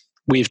search.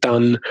 We've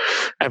done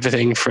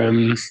everything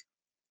from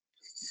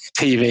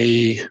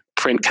TV,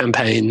 print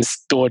campaigns,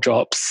 door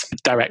drops,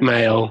 direct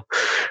mail,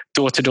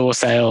 door-to-door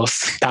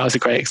sales. That was a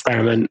great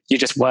experiment. You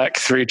just work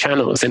through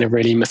channels in a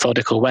really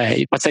methodical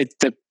way. I'd say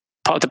the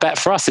part of the bet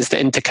for us is the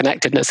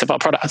interconnectedness of our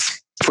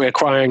products. If we're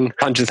acquiring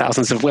hundreds of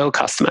thousands of Will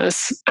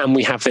customers and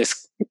we have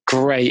this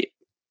great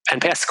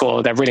NPS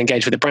score, they're really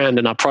engaged with the brand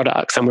and our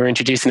products, and we're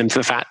introducing them to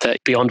the fact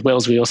that beyond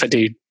wills, we also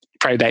do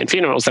probate and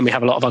funerals, then we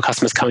have a lot of our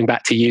customers coming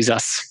back to use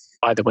us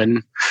either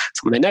when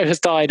someone they know has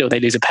died or they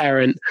lose a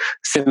parent.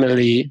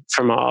 Similarly,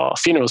 from our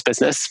funerals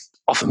business,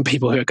 often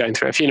people who are going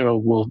through a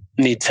funeral will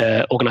need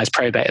to organize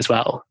probate as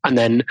well. And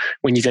then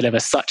when you deliver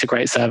such a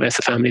great service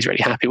the family's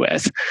really happy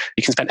with,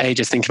 you can spend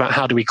ages thinking about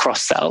how do we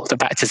cross-sell. The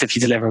fact is, if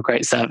you deliver a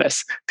great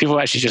service, people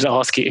will actually just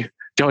ask you,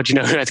 George, you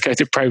know who had to go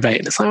through probate?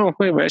 And it's like, oh,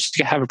 we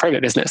actually have a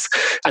probate business.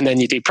 And then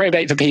you do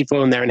probate for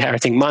people and they're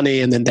inheriting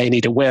money and then they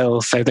need a will.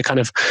 So the kind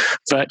of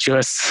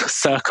virtuous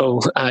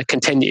circle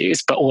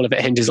continues, but all of it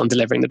hinges on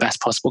delivering the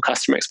best possible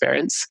customer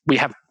experience. We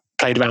have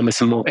played around with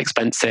some more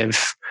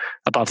expensive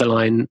above the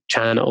line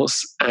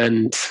channels,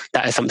 and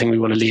that is something we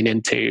want to lean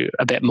into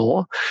a bit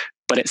more.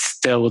 But it's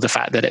still the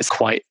fact that it's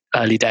quite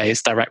early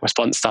days. Direct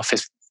response stuff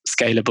is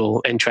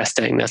scalable,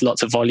 interesting. There's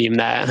lots of volume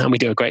there, and we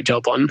do a great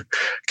job on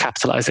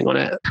capitalizing on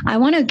it. I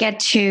want to get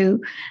to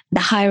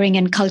the hiring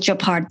and culture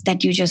part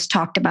that you just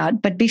talked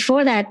about. But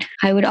before that,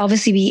 I would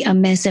obviously be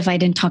amiss if I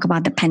didn't talk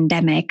about the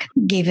pandemic,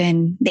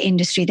 given the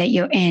industry that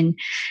you're in.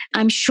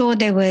 I'm sure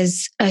there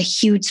was a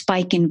huge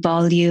spike in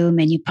volume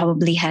and you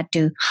probably had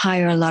to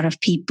hire a lot of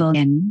people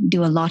and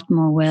do a lot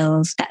more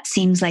wills. That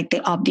seems like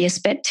the obvious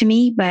bit to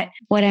me. But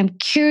what I'm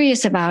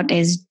curious about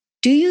is,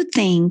 do you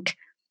think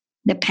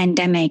the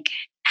pandemic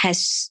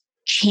has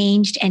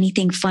changed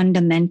anything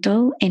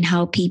fundamental in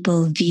how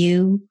people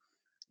view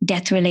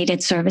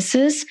death-related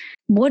services?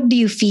 What do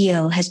you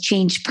feel has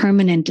changed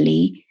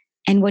permanently?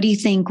 And what do you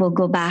think will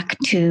go back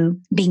to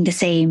being the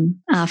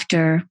same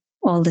after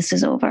all this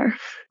is over?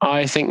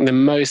 I think the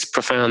most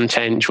profound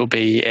change will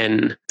be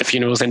in the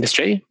funerals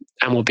industry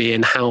and will be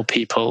in how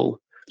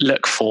people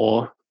look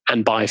for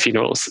and buy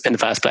funerals in the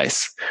first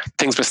place.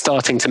 Things were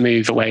starting to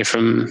move away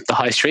from the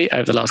high street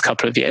over the last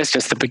couple of years,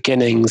 just the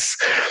beginnings.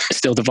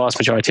 Still, the vast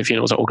majority of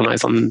funerals are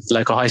organized on the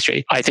local high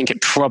street. I think it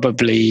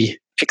probably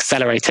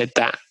accelerated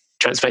that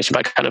transformation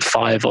by kind of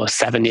 5 or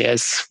 7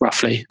 years,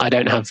 roughly. I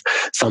don't have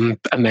some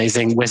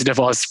amazing Wizard of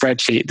Oz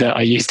spreadsheet that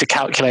I use to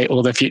calculate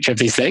all the future of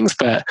these things,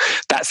 but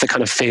that's the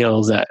kind of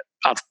feel that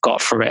I've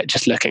got for it,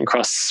 just looking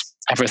across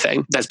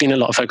everything. There's been a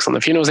lot of focus on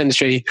the funerals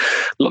industry.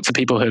 Lots of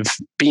people have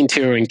been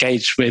to or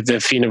engaged with the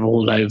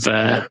funeral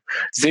over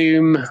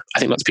Zoom. I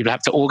think lots of people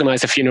have to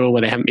organize a funeral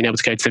where they haven't been able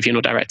to go to the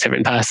funeral director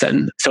in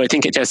person. So I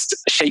think it just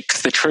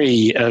shakes the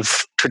tree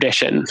of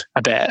tradition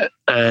a bit.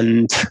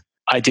 And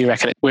I do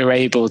reckon we're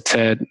able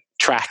to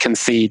track and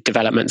see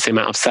developments in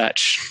the amount of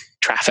search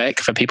traffic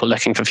for people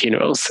looking for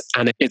funerals.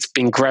 And it's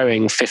been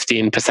growing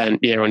 15%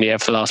 year on year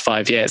for the last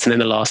 5 years. And in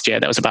the last year,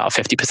 there was about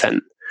a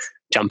 50%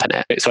 jump in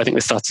it. So I think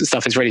this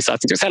stuff is really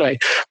starting to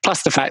accelerate.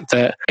 Plus the fact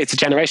that it's a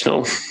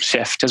generational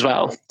shift as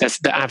well. There's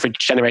the average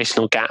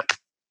generational gap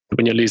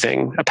when you're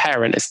losing a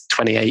parent is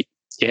 28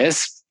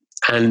 years.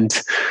 And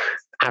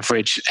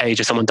average age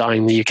of someone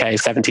dying in the UK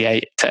is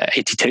 78 to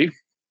 82.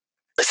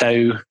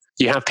 So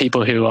you have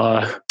people who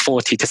are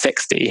 40 to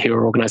 60 who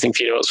are organising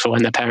funerals for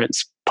when their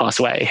parents pass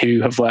away,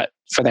 who have worked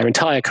for their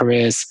entire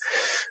careers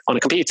on a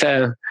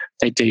computer.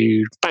 They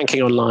do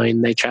banking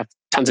online. They have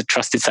tons of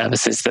trusted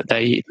services that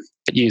they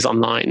use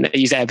online. They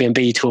use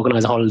Airbnb to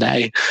organise a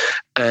holiday.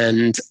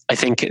 And I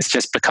think it's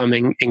just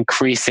becoming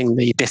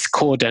increasingly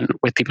discordant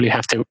with people who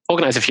have to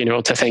organise a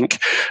funeral to think,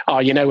 oh,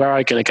 you know where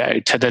I'm going to go?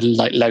 To the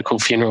local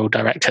funeral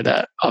director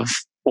that I've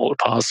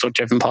walked past or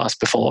driven past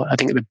before. I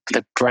think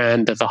the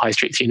brand of the high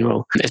street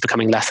funeral is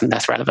becoming less and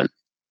less relevant.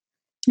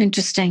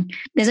 Interesting.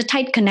 There's a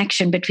tight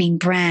connection between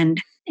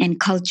brand and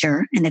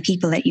culture and the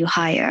people that you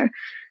hire.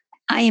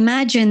 I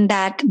imagine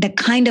that the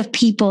kind of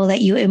people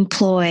that you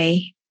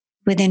employ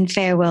within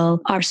Farewill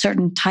are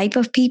certain type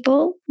of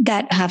people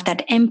that have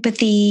that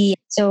empathy.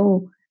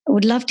 So I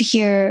would love to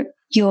hear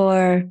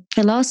your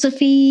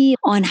philosophy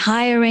on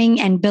hiring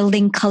and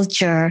building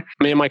culture.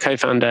 Me and my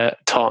co-founder,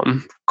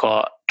 Tom,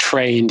 got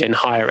trained in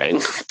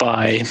hiring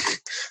by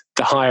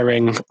the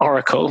hiring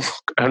oracle,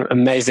 an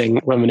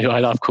amazing woman who I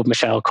love called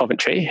Michelle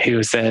Coventry, who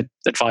was an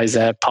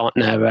advisor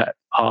partner at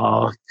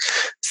our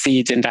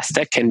seed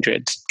investor,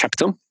 Kindred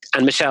Capital.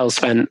 And Michelle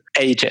spent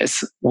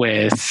ages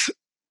with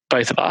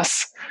both of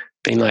us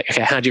being like,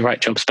 okay, how do you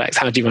write job specs?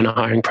 How do you run a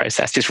hiring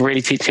process? Just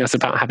really teaching us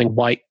about having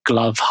white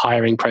glove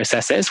hiring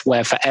processes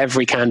where for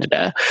every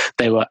candidate,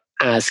 they were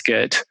as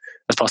good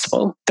as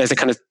possible. There's a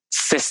kind of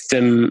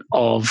system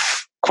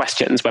of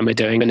questions when we're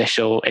doing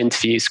initial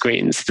interview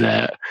screens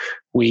that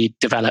we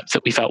developed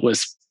that we felt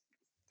was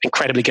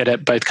incredibly good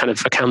at both kind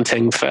of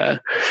accounting for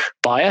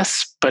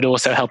bias, but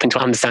also helping to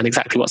understand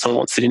exactly what someone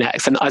wants to do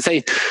next. And I'd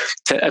say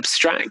to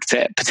abstract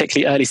it,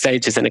 particularly early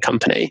stages in a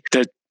company,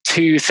 the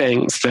two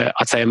things that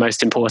I'd say are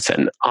most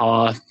important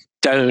are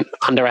don't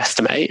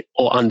underestimate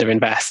or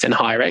underinvest in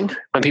hiring.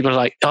 When people are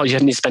like, oh, you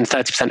need to spend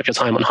 30% of your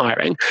time on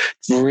hiring,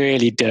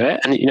 really do it.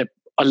 And,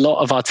 a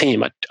lot of our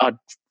team are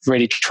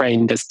really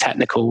trained as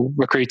technical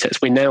recruiters.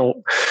 We now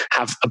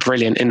have a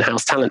brilliant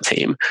in-house talent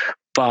team,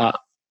 but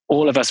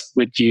all of us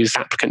would use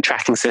applicant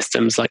tracking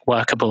systems like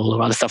Workable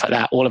or other stuff like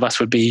that. All of us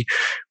would be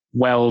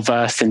well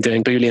versed in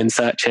doing Boolean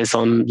searches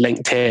on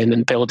LinkedIn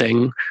and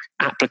building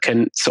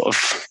applicant sort of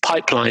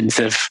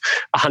pipelines of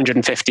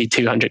 150,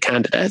 200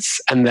 candidates,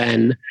 and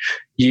then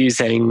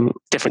using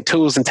different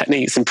tools and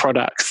techniques and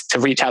products to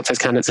reach out to those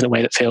candidates in a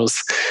way that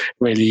feels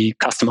really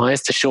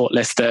customized, to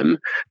shortlist them,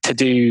 to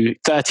do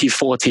 30,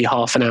 40,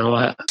 half an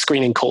hour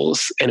screening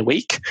calls in a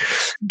week.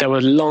 There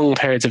were long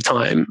periods of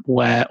time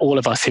where all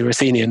of us who were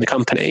senior in the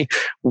company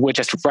were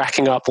just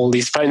racking up all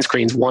these phone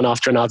screens one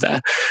after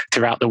another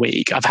throughout the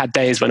week. I've had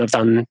days when I've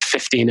done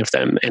 15 of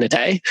them in a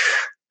day.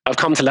 I've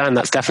come to learn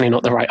that's definitely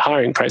not the right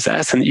hiring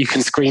process, and you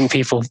can screen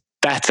people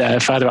better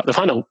further up the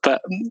funnel.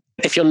 But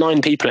if you're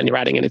 9 people and you're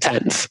adding in a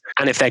 10th,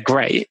 and if they're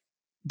great,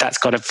 that's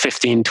got a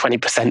 15,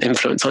 20%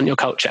 influence on your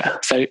culture.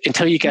 So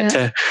until you get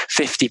to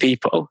 50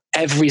 people,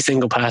 every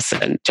single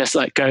person, just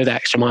go the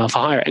extra mile for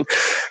hiring.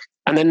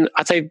 And then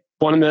I'd say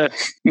one of the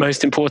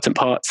most important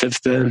parts of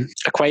the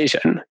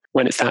equation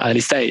when it's that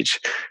early stage,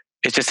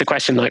 it's just a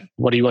question like,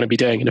 what do you want to be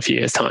doing in a few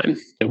years' time?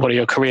 What are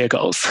your career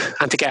goals?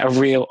 And to get a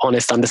real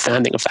honest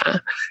understanding of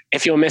that.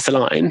 If you're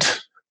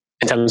misaligned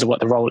in terms of what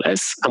the role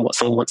is and what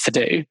someone wants to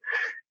do,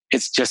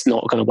 it's just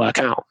not going to work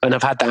out. And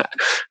I've had that.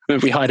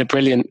 We hired a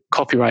brilliant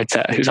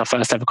copywriter who's our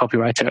first ever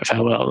copywriter at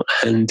Farewill.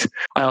 And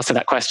I asked her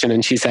that question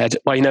and she said,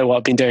 well, you know what?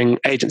 I've been doing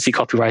agency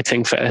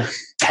copywriting for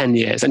 10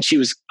 years. And she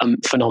was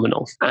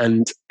phenomenal.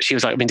 And she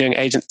was like, I've been doing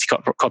agency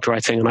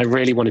copywriting and I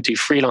really want to do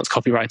freelance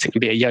copywriting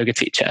and be a yoga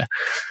teacher.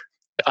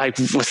 I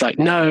was like,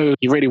 no,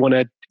 you really want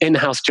an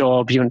in-house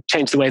job. You want to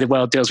change the way the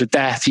world deals with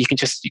death. You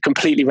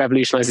completely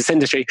revolutionize this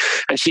industry.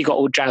 And she got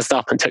all jazzed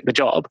up and took the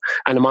job.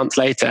 And a month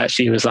later,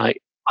 she was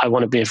like, I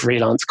want to be a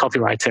freelance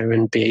copywriter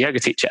and be a yoga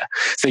teacher.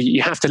 So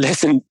you have to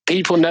listen.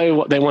 People know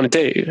what they want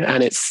to do.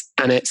 And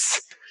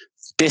it's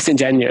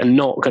disingenuous and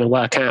not going to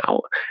work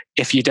out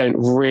if you don't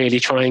really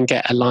try and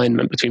get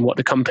alignment between what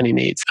the company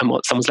needs and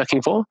what someone's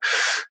looking for.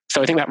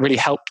 So I think that really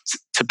helped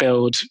to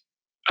build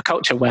a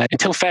culture where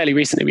until fairly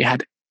recently we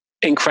had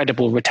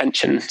incredible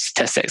retention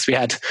statistics. We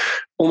had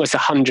almost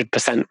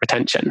 100%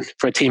 retention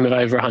for a team of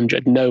over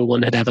 100. No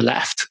one had ever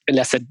left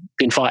unless they'd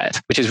been fired,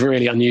 which is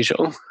really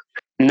unusual.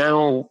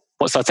 Now,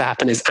 what starts to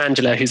happen is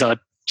Angela, who's our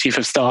chief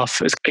of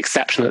staff, is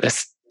exceptional at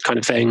this kind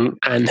of thing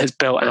and has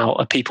built out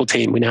a people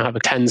team. We now have a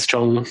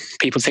 10-strong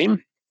people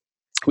team.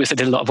 We also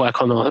did a lot of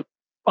work on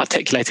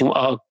articulating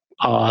what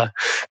our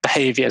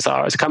behaviors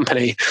are as a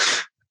company.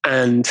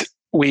 And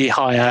we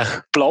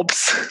hire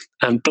blobs,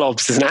 and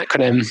blobs is an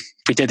acronym.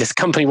 We did this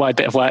company-wide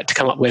bit of work to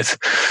come up with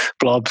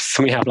blobs,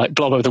 and we have like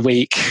blob of the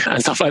week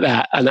and stuff like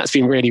that. And that's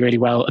been really, really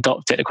well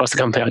adopted across the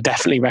company. I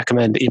definitely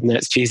recommend it, even though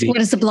it's cheesy. What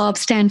does the blob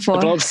stand for?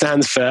 The blob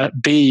stands for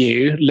be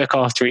you, look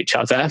after each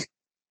other,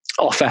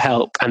 offer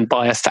help, and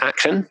bias to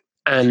action.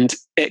 And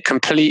it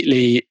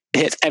completely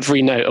hits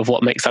every note of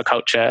what makes our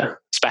culture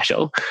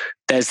special.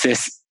 There's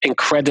this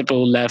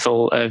incredible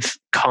level of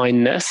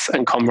kindness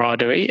and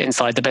camaraderie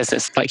inside the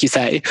business, like you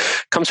say,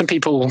 comes from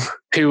people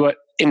who are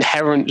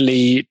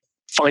inherently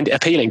find it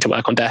appealing to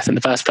work on death in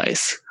the first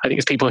place. I think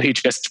it's people who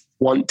just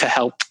want to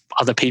help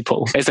other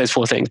people. It's those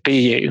four things.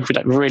 Be you.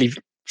 We really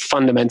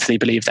fundamentally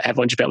believe that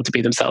everyone should be able to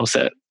be themselves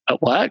at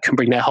work and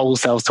bring their whole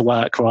selves to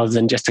work rather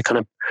than just a kind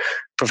of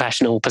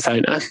professional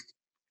persona.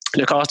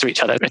 Look after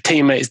each other. If a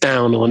teammate is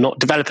down or not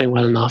developing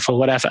well enough or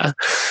whatever,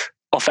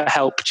 offer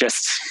help.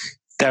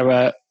 There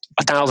are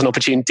 1,000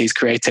 opportunities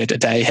created a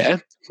day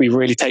here. We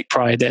really take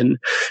pride in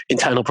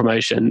internal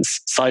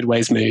promotions,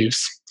 sideways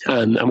moves,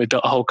 and we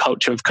built a whole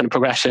culture of kind of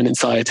progression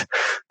inside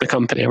the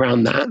company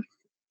around that.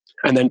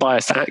 And then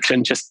bias to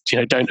action,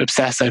 don't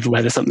obsess over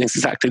whether something's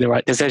exactly the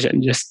right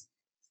decision. Just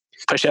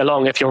push it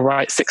along. If you're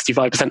right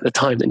 65% of the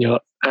time, then you're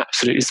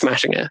absolutely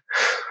smashing it.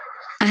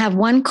 I have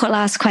one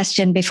last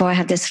question before I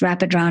have this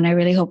rapid round. I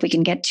really hope we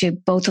can get to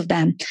both of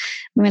them.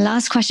 My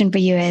last question for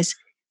you is,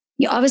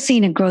 you're obviously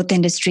in a growth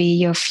industry,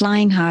 you're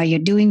flying high, you're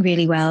doing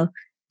really well,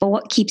 but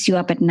what keeps you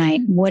up at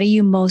night? What are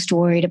you most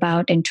worried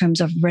about in terms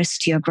of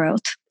risk to your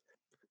growth?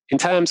 In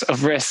terms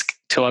of risk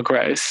to our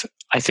growth,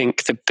 I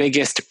think the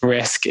biggest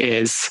risk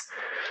is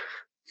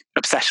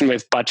obsession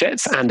with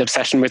budgets and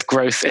obsession with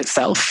growth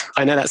itself.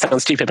 I know that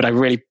sounds stupid, but I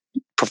really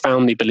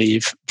profoundly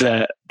believe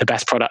that the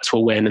best products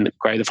will win and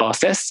grow the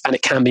fastest. And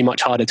it can be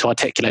much harder to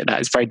articulate that.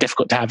 It's very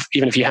difficult to have,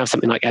 even if you have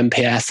something like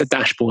NPS, a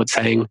dashboard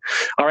saying,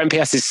 our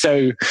NPS is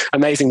so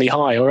amazingly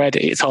high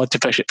already, it's hard to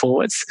push it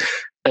forwards.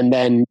 And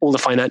then all the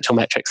financial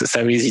metrics are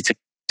so easy to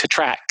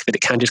track that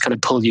it can just kind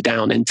of pull you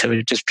down into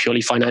a just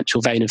purely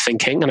financial vein of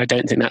thinking. And I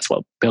don't think that's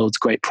what builds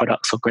great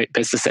products or great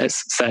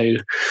businesses. So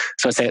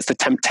I say it's the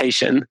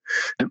temptation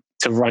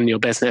to run your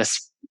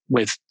business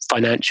with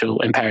financial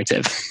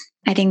imperative.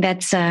 I think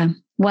that's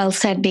well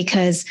said,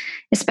 because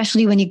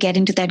especially when you get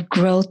into that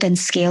growth and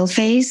scale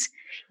phase,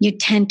 you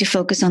tend to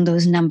focus on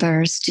those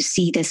numbers to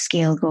see the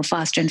scale go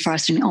faster and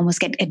faster and almost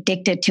get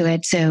addicted to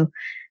it. So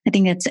I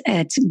think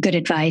it's good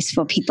advice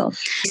for people.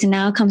 So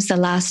now comes the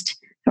last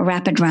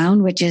rapid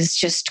round, which is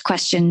just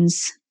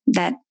questions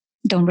that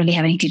don't really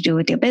have anything to do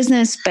with your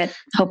business, but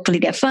hopefully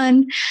they're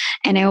fun.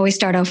 And I always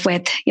start off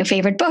with your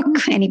favorite book.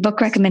 Any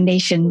book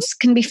recommendations?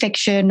 Can be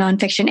fiction,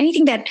 nonfiction,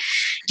 anything that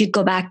you'd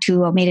go back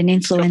to or made an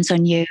influence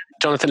on you.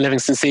 Jonathan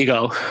Livingston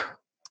Seagull,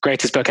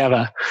 greatest book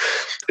ever.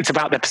 It's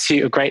about the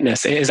pursuit of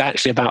greatness. It is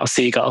actually about a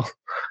seagull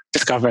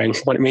discovering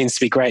what it means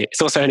to be great.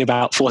 It's also only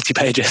about 40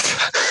 pages.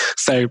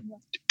 So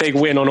big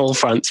win on all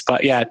fronts.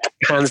 But yeah,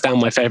 hands down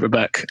my favorite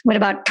book. What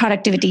about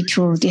productivity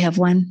tools? Do you have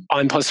one?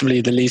 I'm possibly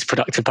the least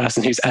productive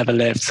person who's ever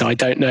lived. So I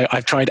don't know.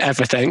 I've tried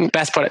everything.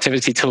 Best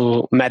productivity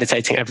tool,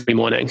 meditating every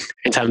morning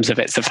in terms of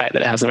its effect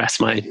that it has on the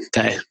rest of my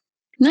day.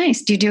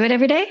 Nice. Do you do it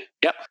every day?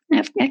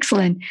 Yep.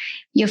 Excellent.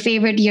 Your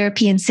favorite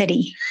European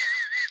city?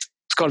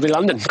 It's got to be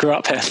London. Grew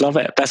up here. Love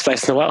it. Best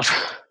place in the world.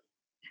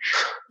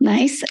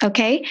 Nice.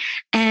 Okay.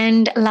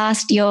 And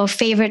last, your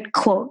favorite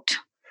quote?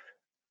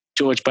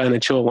 George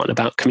Bernard Shaw one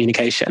about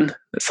communication.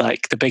 It's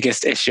like the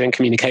biggest issue in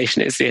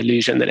communication is the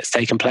illusion that it's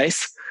taken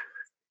place.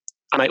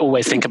 And I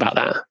always think about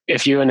that.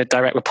 If you're in a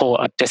direct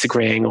report are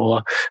disagreeing,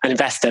 or an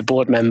investor,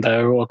 board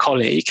member, or a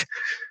colleague,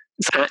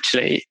 it's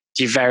actually,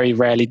 you very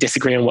rarely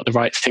disagree on what the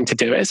right thing to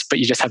do is, but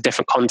you just have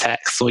different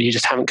contexts, or you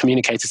just haven't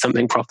communicated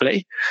something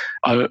properly.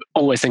 I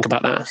always think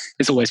about that.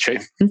 It's always true.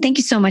 And thank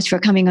you so much for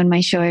coming on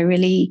my show. I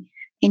really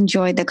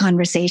enjoyed the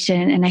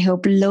conversation, and I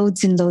hope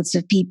loads and loads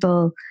of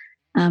people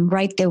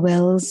write their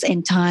wills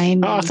in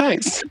time. Oh,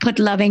 thanks. Put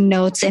loving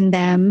notes in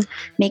them,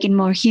 make it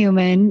more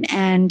human.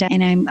 And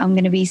I'm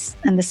going to be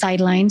on the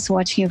sidelines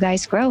watching you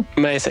guys grow.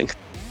 Amazing.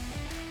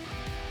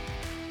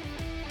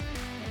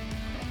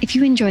 If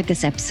you enjoyed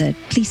this episode,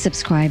 please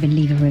subscribe and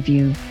leave a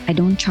review. I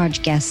don't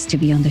charge guests to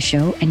be on the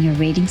show, and your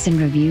ratings and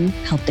review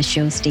help the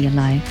show stay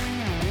alive.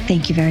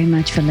 Thank you very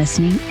much for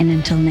listening. And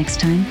until next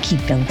time,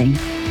 keep building.